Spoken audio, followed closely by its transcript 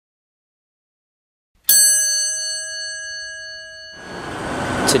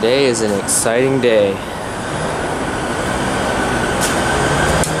Today is an exciting day.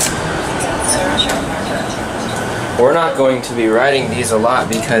 We're not going to be riding these a lot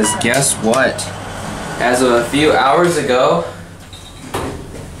because guess what? As of a few hours ago,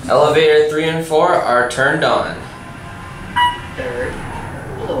 elevator 3 and 4 are turned on. 3rd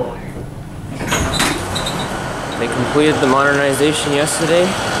floor. They completed the modernization yesterday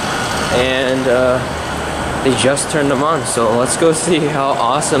and they just turned them on, so let's go see how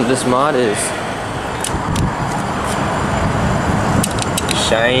awesome this mod is.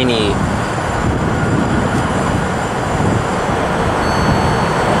 Shiny.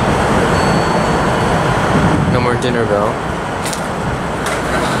 No more dinner bell.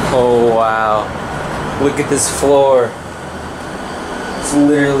 Oh wow. Look at this floor. It's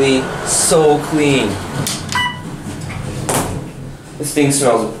literally so clean. This thing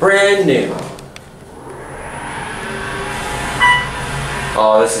smells brand new.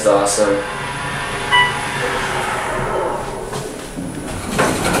 Oh, this is awesome.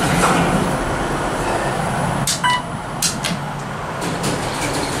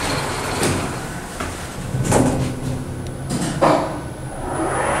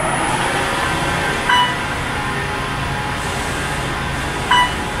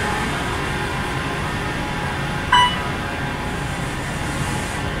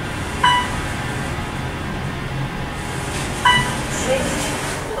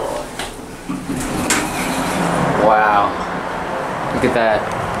 Wow, look at that.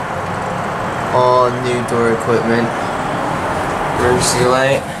 All new door equipment. Emergency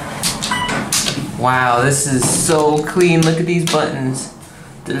light. Wow, this is so clean. Look at these buttons.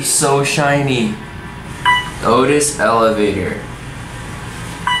 They're so shiny. OTIS elevator.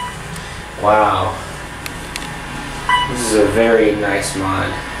 Wow. This is a very nice mod.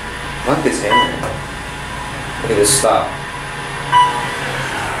 Look at this hammer. Look at this stop.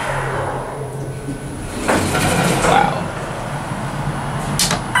 Wow.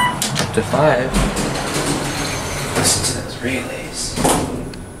 Up to 5. Listen to those relays.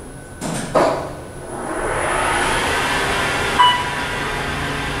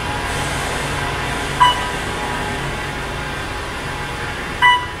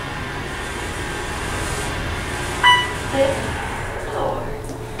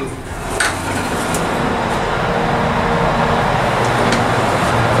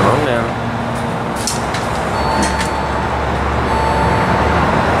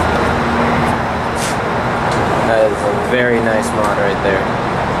 Very nice mod right there.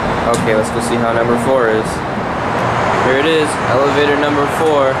 Okay, let's go see how number 4 is. Here it is, elevator number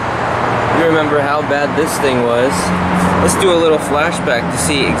 4. You remember how bad this thing was. Let's do a little flashback to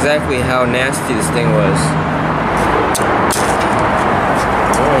see exactly how nasty this thing was.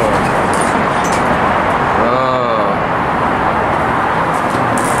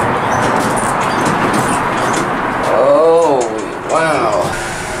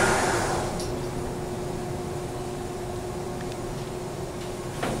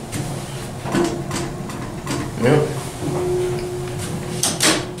 Yep.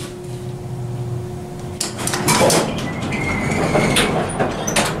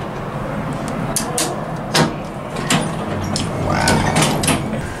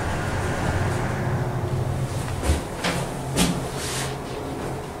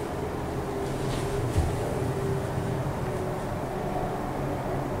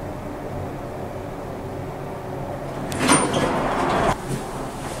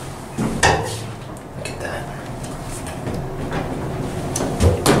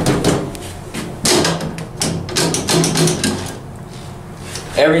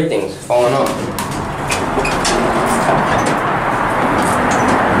 Everything's falling off.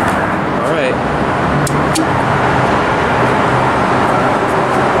 Alright.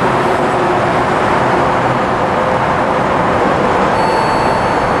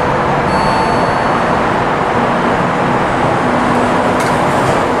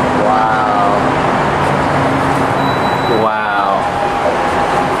 Wow. Wow.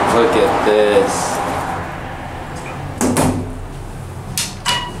 Look at this.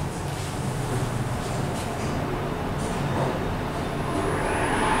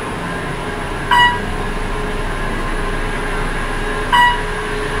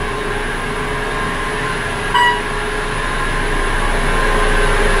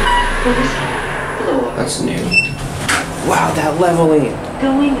 That's new. Wow, that leveling.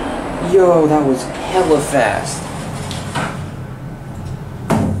 Going up. Yo, that was hella fast.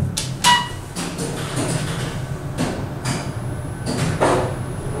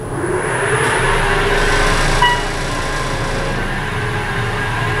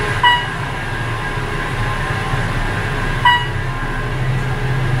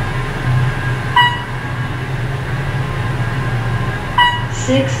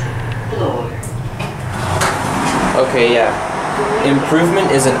 6th floor. Okay, yeah. Improvement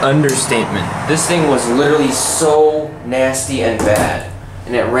is an understatement. This thing was literally so nasty and bad.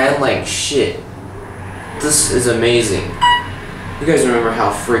 And it ran like shit. This is amazing. You guys remember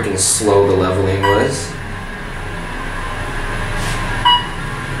how freaking slow the leveling was?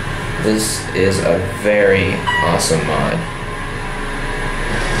 This is a very awesome mod.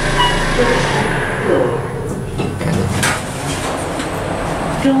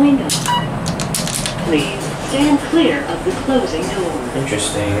 Going up. Please stand clear of the closing door.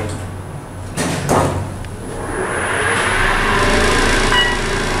 Interesting.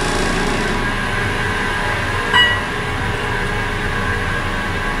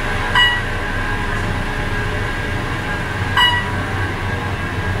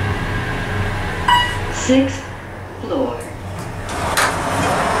 Sixth floor.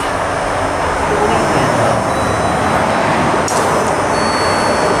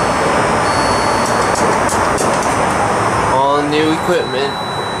 All new equipment.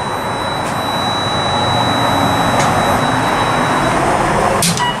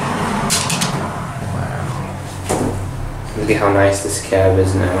 Wow. Look at how nice this cab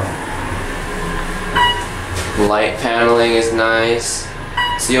is now. Light paneling is nice.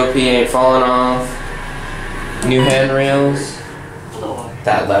 COP ain't falling off. New handrails.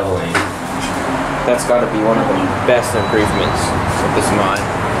 That leveling. That's gotta be one of the best improvements of this mod.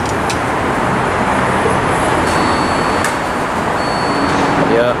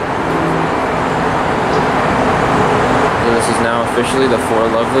 Yep. And this is now officially the 4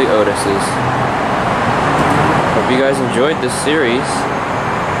 Lovely Otises. Hope you guys enjoyed this series.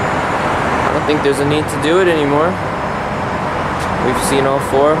 I don't think there's a need to do it anymore. We've seen all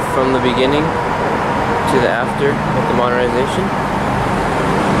 4 from the beginning to the after of the modernization.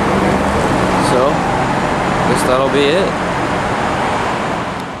 So, I guess that'll be it.